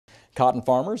Cotton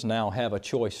farmers now have a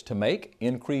choice to make: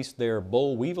 increase their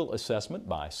boll weevil assessment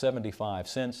by 75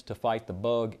 cents to fight the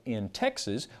bug in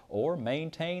Texas, or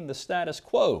maintain the status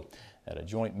quo. At a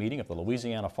joint meeting of the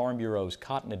Louisiana Farm Bureau's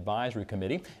Cotton Advisory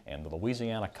Committee and the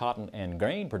Louisiana Cotton and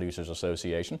Grain Producers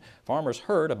Association, farmers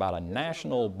heard about a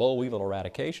national boll weevil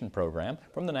eradication program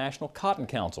from the National Cotton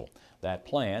Council. That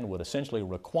plan would essentially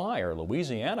require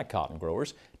Louisiana cotton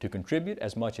growers to contribute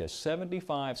as much as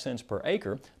 75 cents per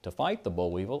acre to fight the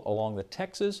boll weevil along the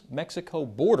Texas-Mexico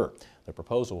border. The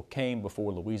proposal came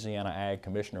before Louisiana Ag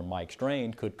Commissioner Mike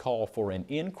Strain could call for an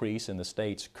increase in the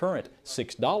state's current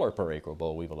 $6 per acre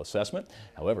boll weevil assessment.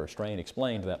 However, Strain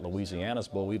explained that Louisiana's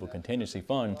boll weevil contingency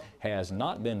fund has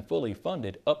not been fully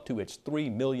funded up to its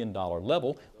 $3 million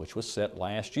level, which was set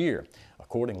last year.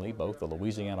 Accordingly, both the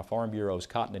Louisiana Farm Bureau's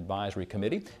Cotton Advisory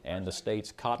Committee and the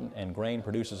state's Cotton and Grain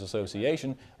Producers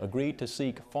Association agreed to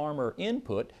seek farmer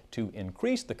input to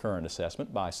increase the current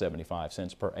assessment by 75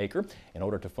 cents per acre in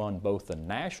order to fund both the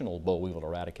National Boll Weevil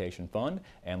Eradication Fund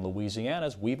and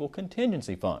Louisiana's Weevil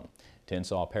Contingency Fund.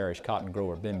 Tensas Parish cotton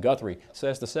grower Ben Guthrie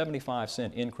says the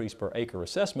 75-cent increase per acre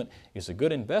assessment is a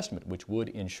good investment which would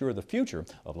ensure the future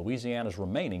of Louisiana's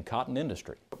remaining cotton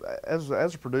industry. As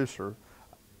a producer,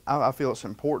 I feel it's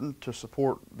important to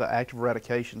support the active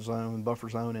eradication zone, buffer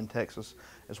zone in Texas,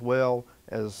 as well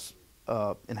as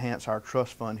enhance our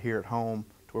trust fund here at home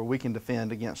to where we can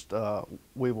defend against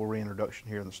weevil reintroduction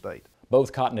here in the state.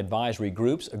 Both cotton advisory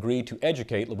groups agreed to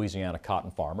educate Louisiana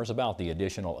cotton farmers about the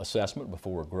additional assessment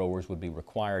before growers would be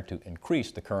required to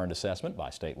increase the current assessment by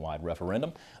statewide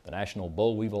referendum. The National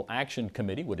Boll Weevil Action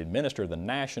Committee would administer the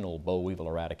National Boll Weevil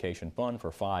Eradication Fund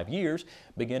for 5 years,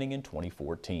 beginning in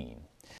 2014.